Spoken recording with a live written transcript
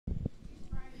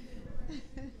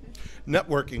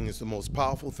Networking is the most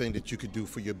powerful thing that you could do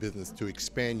for your business to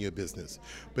expand your business.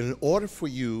 But in order for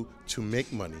you to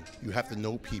make money, you have to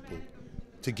know people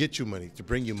to get you money, to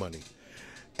bring you money.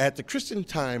 At the Christian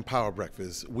Time Power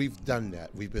Breakfast, we've done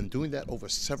that. We've been doing that over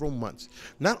several months.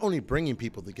 Not only bringing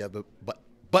people together,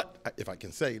 but if I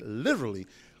can say, literally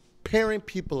pairing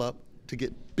people up to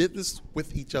get business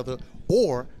with each other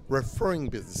or referring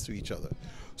business to each other.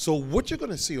 So what you're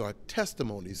going to see are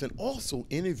testimonies and also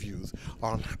interviews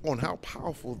on how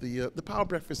powerful the Power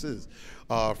Breakfast is.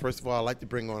 First of all, I'd like to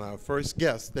bring on our first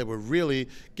guest that will really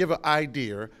give an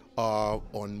idea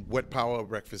on what Power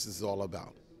Breakfast is all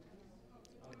about.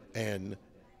 And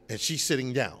she's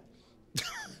sitting down.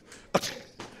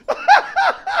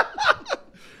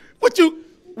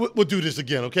 We'll do this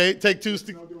again, okay? Take two.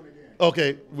 No doing it again.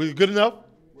 Okay, we good enough?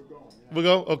 We're going. Yeah. We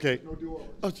go? Okay. No do over.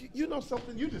 Oh, you know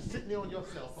something? You just sitting there on your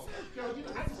cell phone. Girl, you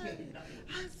know, I just can't do nothing.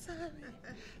 I'm sorry.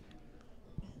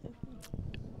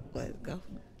 Let's go.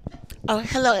 Oh,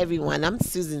 hello, everyone. I'm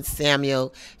Susan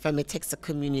Samuel from It Takes a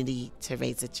Community to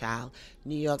Raise a Child,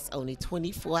 New York's only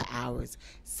 24 hours,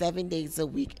 7 days a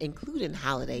week, including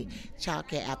holiday,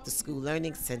 childcare after-school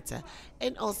learning center,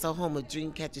 and also home of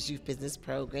Dreamcatchers Youth Business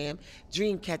Program.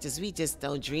 Dreamcatchers, we just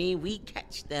don't dream, we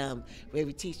catch them, where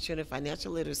we teach children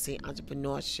financial literacy and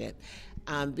entrepreneurship.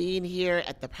 Being here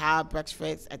at the Power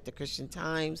Breakfast at the Christian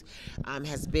Times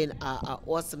has been an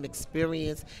awesome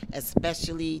experience,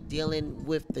 especially dealing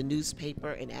with the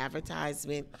newspaper and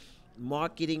advertisement,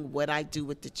 marketing what I do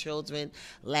with the children.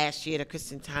 Last year, the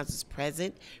Christian Times was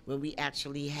present when we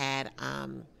actually had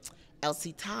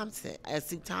Elsie Thomas,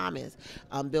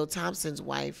 Bill Thompson's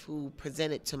wife, who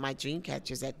presented to my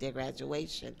Dreamcatchers at their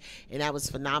graduation. And that was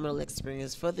a phenomenal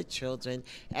experience for the children,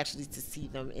 actually to see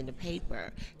them in the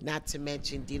paper. Not to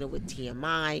mention dealing with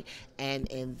TMI and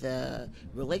the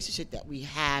relationship that we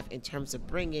have in terms of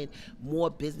bringing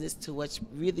more business to us,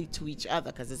 really to each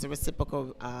other, because it's a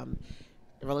reciprocal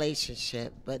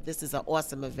relationship. But this is an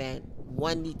awesome event.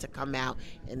 One need to come out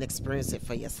and experience it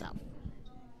for yourself.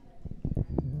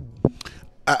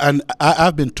 And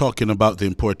I've been talking about the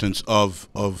importance of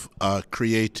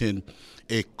creating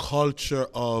a culture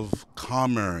of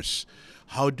commerce.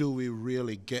 How do we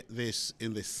really get this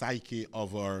in the psyche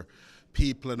of our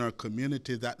people and our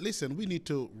community that, listen, we need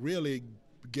to really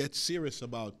get serious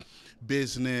about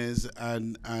business.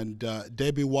 And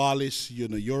Debbie Wallace, you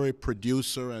know, you're a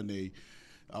producer and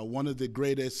one of the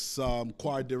greatest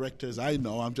choir directors I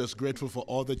know. I'm just grateful for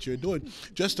all that you're doing.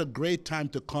 Just a great time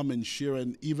to come and share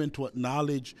and even to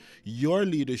acknowledge your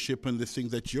leadership and the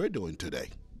things that you're doing today.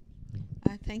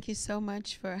 Thank you so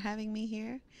much for having me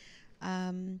here.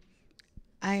 I've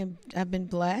been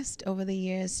blessed over the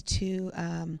years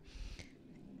to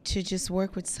just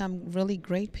work with some really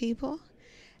great people,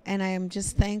 and I am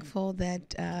just thankful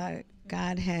that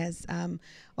God has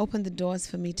opened the doors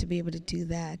for me to be able to do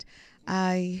that.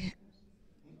 I'm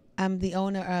the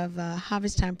owner of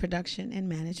Harvest Time Production and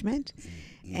Management,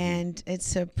 and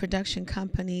it's a production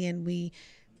company, and we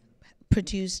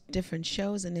produce different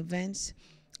shows and events,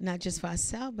 not just for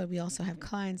ourselves, but we also have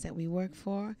clients that we work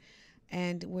for,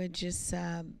 and we're just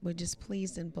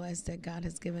pleased and blessed that God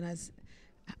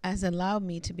has allowed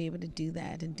me to be able to do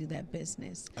that and do that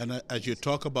business. And as you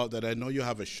talk about that, I know you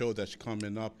have a show that's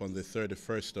coming up on the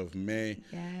 31st of May.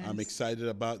 Yes. I'm excited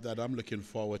about that. I'm looking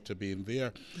forward to being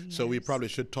there. Yes. So we probably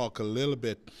should talk a little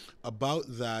bit about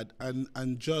that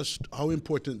and just how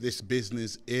important this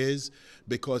business is,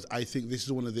 because I think this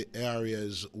is one of the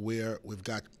areas where we've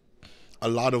got a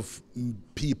lot of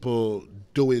people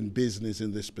doing business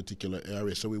in this particular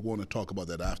area, so we want to talk about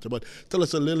that after. But tell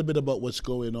us a little bit about what's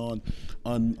going on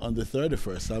the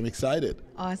 31st. I'm excited.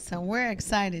 Awesome. We're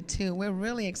excited, too. We're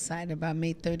really excited about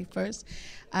May 31st.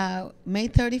 May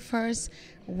 31st,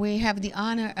 we have the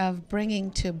honor of bringing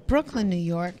to Brooklyn, New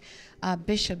York,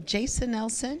 Bishop Jason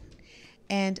Nelson,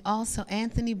 and also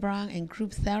Anthony Brown and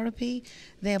Group Therapy.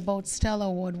 They're both Stellar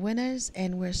Award winners,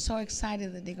 and we're so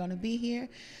excited that they're going to be here.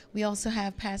 We also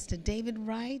have Pastor David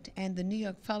Wright and the New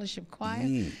York Fellowship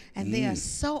Choir, and they are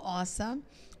so awesome.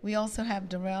 We also have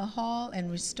Darrell Hall and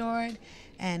Restored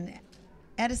and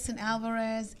Edison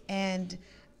Alvarez and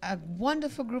a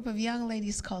wonderful group of young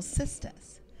ladies called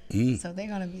Sisters. So they're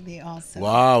going to be there also.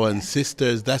 Wow, and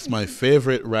Sisters, that's my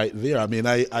favorite right there. I mean,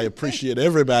 I appreciate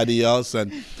everybody else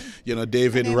and, you know,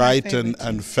 David Wright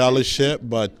and Fellowship,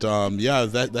 but yeah,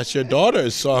 that's your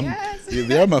daughters, so Yes.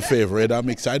 they're my favorite. I'm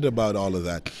excited about all of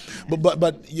that.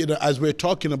 But you know, as we're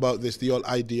talking about this, the whole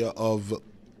idea of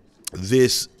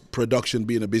this production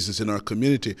being a business in our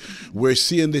community, we're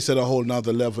seeing this at a whole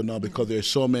nother level now because there's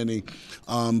so many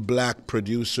black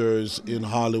producers in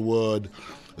Hollywood,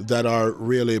 that are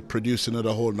really producing at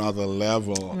a whole nother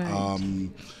level. Right.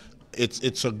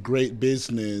 It's a great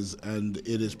business, and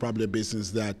it is probably a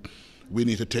business that we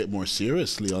need to take more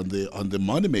seriously on the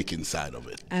money making side of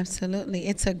it. Absolutely,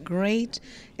 it's a great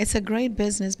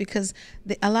business because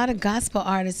a lot of gospel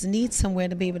artists need somewhere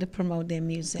to be able to promote their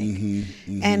music.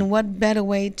 And what better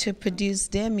way to produce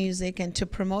their music and to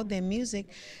promote their music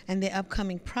and their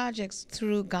upcoming projects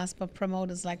through gospel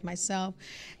promoters like myself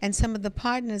and some of the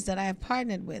partners that I have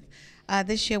partnered with.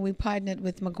 This year we partnered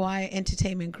with McGuire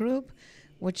Entertainment Group,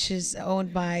 which is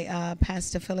owned by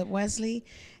Pastor Philip Wesley,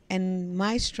 and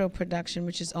Maestro Production,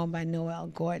 which is owned by Noel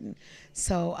Gordon.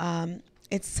 So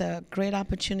it's a great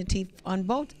opportunity on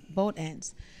both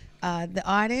ends, the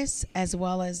artists as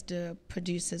well as the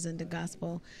producers in the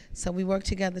gospel. So we work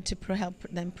together to help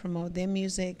them promote their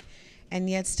music, and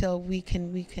yet still we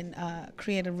can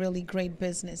create a really great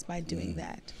business by doing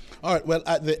that. All right. Well,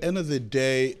 at the end of the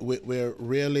day, we're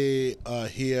really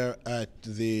here at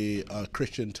the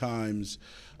Christian Times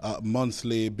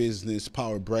monthly business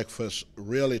power breakfast,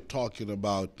 really talking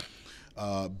about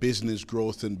business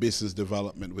growth and business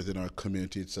development within our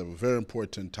community. It's a very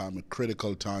important time, a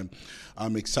critical time.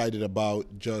 I'm excited about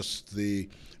just the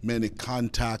many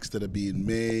contacts that are being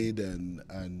made and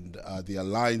the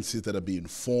alliances that are being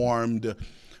formed,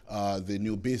 the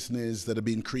new business that are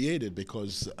being created,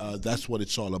 because that's what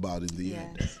it's all about in the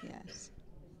end. Yes.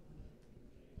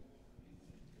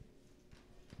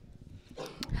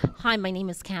 Hi, my name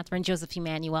is Catherine Joseph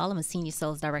Emanuel. I'm a Senior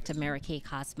Sales Director of Mary Kay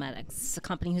Cosmetics, a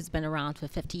company who's been around for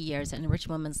 50 years and enrich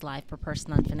women's life for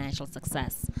personal and financial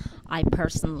success. I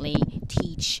personally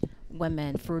teach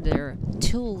women through their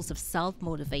tools of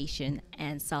self-motivation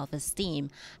and self-esteem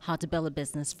how to build a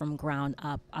business from ground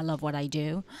up. I love what I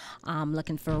do. I'm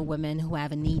looking for women who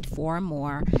have a need for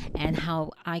more, and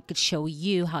how I could show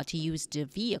you how to use the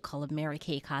vehicle of Mary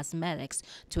Kay Cosmetics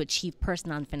to achieve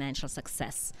personal and financial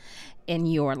success in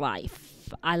your life.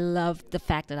 I love the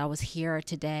fact that I was here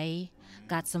today.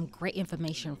 Got some great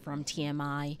information from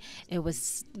TMI. It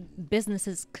was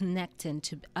businesses connecting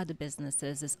to other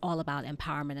businesses. It's all about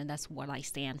empowerment, and that's what I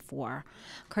stand for.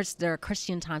 There are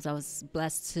Christian Times. I was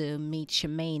blessed to meet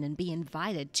Shemaine and be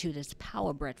invited to this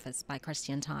Power Breakfast by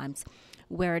Christian Times,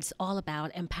 where it's all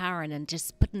about empowering and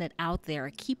just putting it out there,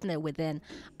 keeping it within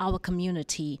our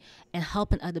community, and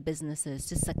helping other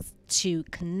businesses to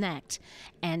connect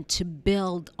and to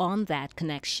build on that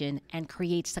connection and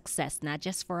create success, not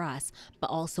just for us, but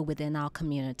also within our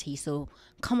community. So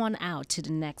come on out to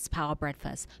the next Power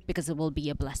Breakfast, because it will be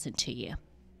a blessing to you.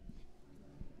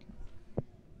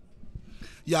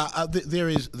 Yeah, there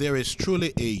is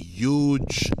truly a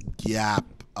huge gap.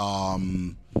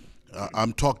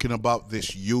 I'm talking about this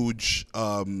huge,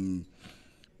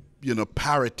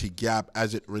 parity gap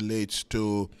as it relates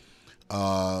to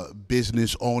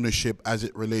business ownership, as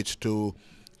it relates to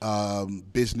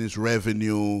business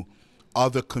revenue,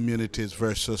 other communities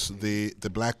versus the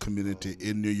black community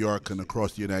in New York and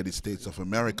across the United States of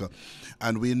America.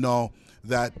 And we know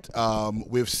that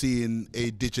we've seen a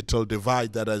digital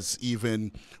divide that has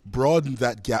even broadened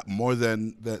that gap more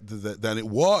than it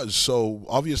was. So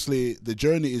obviously the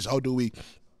journey is, how do we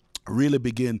really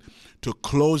begin to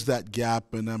close that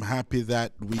gap? And I'm happy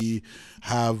that we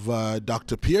have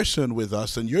Dr. Pearson with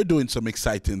us, and you're doing some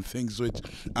exciting things, which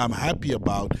I'm happy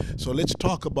about. So let's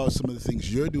talk about some of the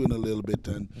things you're doing a little bit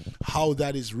and how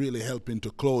that is really helping to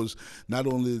close not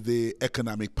only the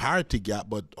economic parity gap,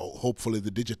 but hopefully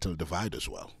the digital divide as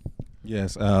well.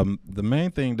 Yes, the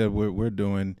main thing that we're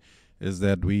doing is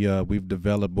that we've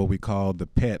developed what we call the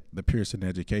PET, the Pearson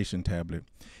Education Tablet.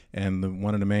 And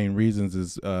one of the main reasons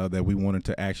is that we wanted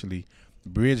to actually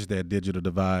bridge that digital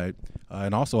divide,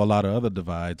 and also a lot of other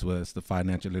divides, was the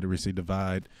financial literacy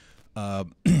divide.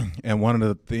 And one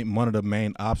of the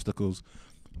main obstacles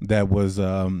that was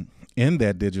in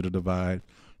that digital divide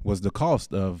was the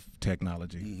cost of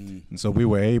technology. Mm-hmm. And so we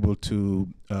were able to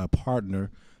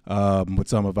partner with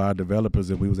some of our developers,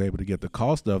 and we was able to get the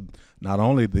cost of not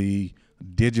only the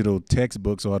digital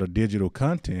textbooks or the digital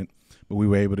content, but we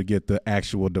were able to get the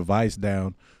actual device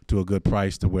down to a good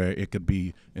price to where it could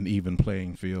be an even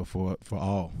playing field for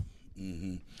all.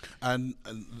 Mm-hmm. And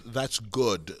that's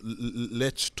good.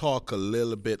 Let's talk a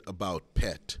little bit about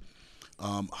PET.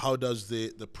 How does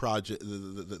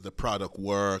the product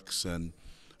works, and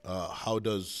how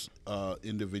does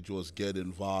individuals get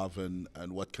involved, and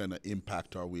what kind of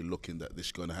impact are we looking that this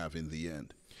is going to have in the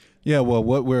end? Yeah, well,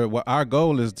 what our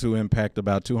goal is to impact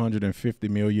about 250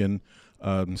 million.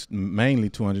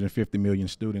 Mainly 250 million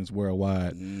students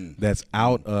worldwide. That's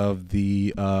out of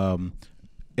the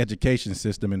education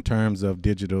system in terms of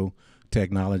digital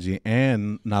technology,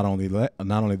 and not only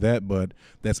that, but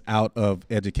that's out of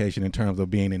education in terms of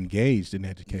being engaged in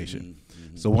education.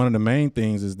 So one of the main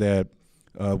things is that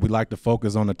we like to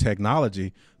focus on the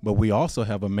technology, but we also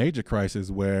have a major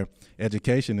crisis where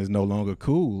education is no longer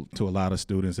cool to a lot of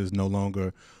students. It's no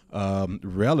longer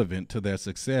relevant to their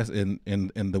success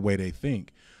in the way they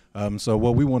think. So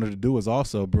what we wanted to do is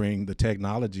also bring the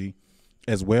technology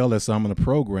as well as some of the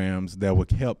programs that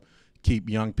would help keep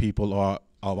young people, or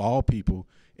of all people,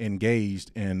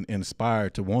 engaged and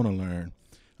inspired to want to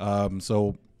learn.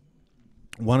 So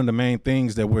one of the main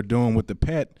things that we're doing with the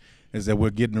PET is that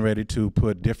we're getting ready to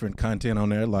put different content on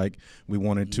there. Like we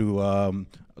wanted to,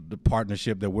 the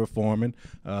partnership that we're forming,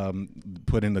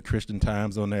 put in the Christian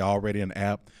Times on there, already an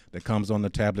app that comes on the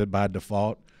tablet by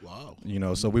default. Wow. You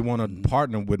know, so we want to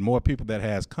partner with more people that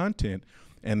has content,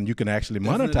 and you can actually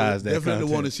monetize that Definitely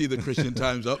content. want to see the Christian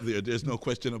Times up there. There's no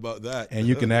question about that. And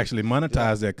you can actually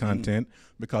monetize that content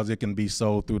because it can be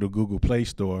sold through the Google Play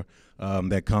Store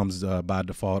that comes by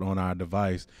default on our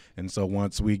device. And so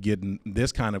once we get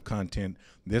this kind of content,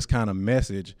 this kind of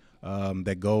message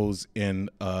that goes in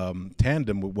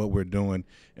tandem with what we're doing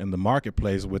in the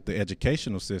marketplace with the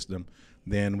educational system,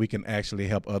 then we can actually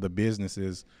help other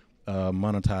businesses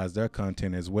monetize their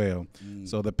content as well.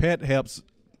 So the PET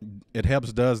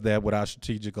does that with our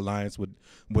strategic alliance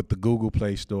with the Google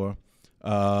Play Store.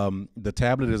 The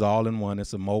tablet is all in one.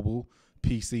 It's a mobile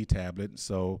PC tablet.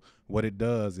 So what it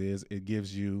does is it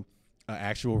gives you an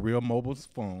actual real mobile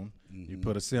phone. You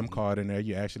put a SIM card in there.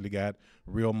 You actually got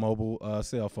real mobile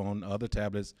cell phone. Other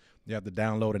tablets, you have to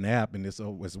download an app, and it's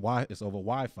over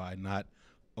Wi-Fi, not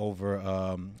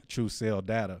over true cell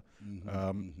data.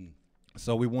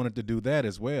 So we wanted to do that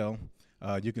as well.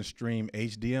 You can stream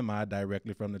HDMI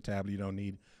directly from the tablet. You don't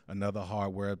need another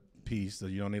hardware piece, so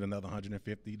you don't need another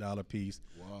 $150 piece.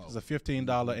 Wow. It's a $15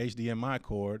 HDMI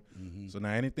cord. So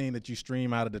now anything that you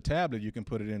stream out of the tablet, you can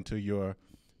put it into your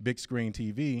big screen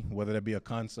TV, whether that be a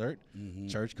concert,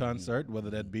 church concert, whether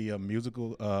that be a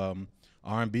musical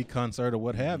R&B concert or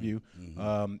what have you,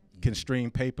 can stream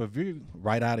pay-per-view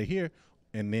right out of here,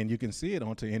 and then you can see it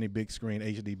onto any big screen,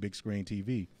 HD big screen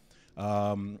TV.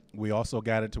 We also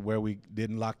got it to where we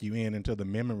didn't lock you into the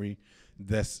memory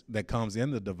that comes in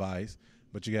the device,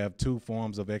 but you have two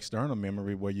forms of external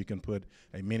memory where you can put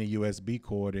a mini USB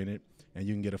cord in it, and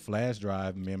you can get a flash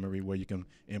drive memory where you can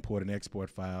import and export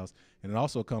files. And it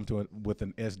also comes with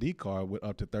an SD card with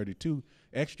up to 32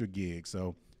 extra gigs,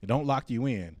 so it don't lock you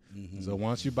in. So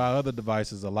once you buy other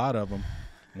devices, a lot of them,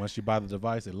 once you buy the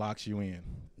device, it locks you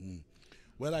in.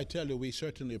 Well, I tell you, we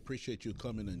certainly appreciate you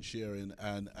coming and sharing.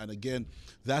 And again,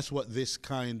 that's what this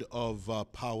kind of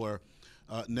Power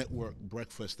Network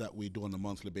breakfast that we do on a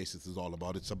monthly basis is all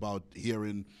about. It's about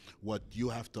hearing what you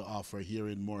have to offer,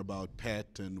 hearing more about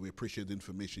PET, and we appreciate the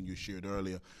information you shared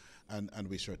earlier. And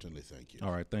we certainly thank you.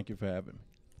 All right. Thank you for having me.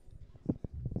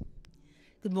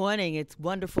 Good morning. It's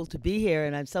wonderful to be here,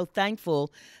 and I'm so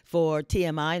thankful for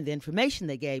TMI and the information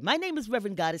they gave. My name is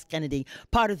Reverend Goddess Kennedy,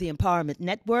 part of the Empowerment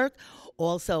Network,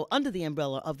 also under the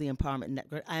umbrella of the Empowerment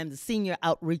Network. I am the Senior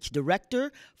Outreach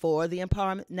Director for the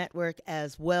Empowerment Network,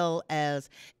 as well as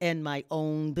in my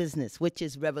own business, which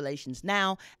is Revelations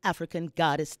Now, African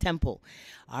Goddess Temple.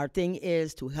 Our thing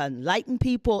is to enlighten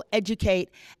people,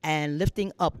 educate, and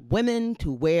lifting up women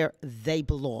to where they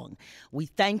belong. We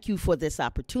thank you for this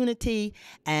opportunity.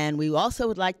 And we also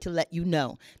would like to let you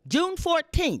know, June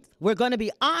 14th, we're going to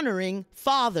be honoring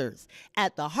fathers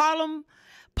at the Harlem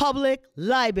Public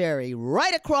Library,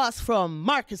 right across from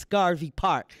Marcus Garvey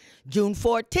Park. June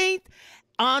 14th,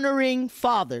 honoring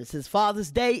fathers. As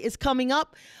Father's Day is coming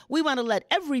up, we want to let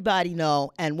everybody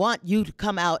know and want you to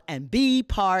come out and be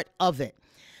part of it.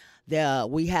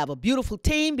 We have a beautiful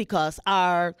team because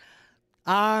our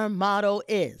motto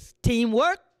is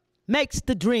teamwork makes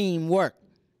the dream work.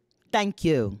 Thank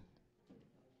you.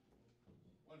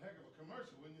 One heck of a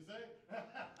commercial, wouldn't you say?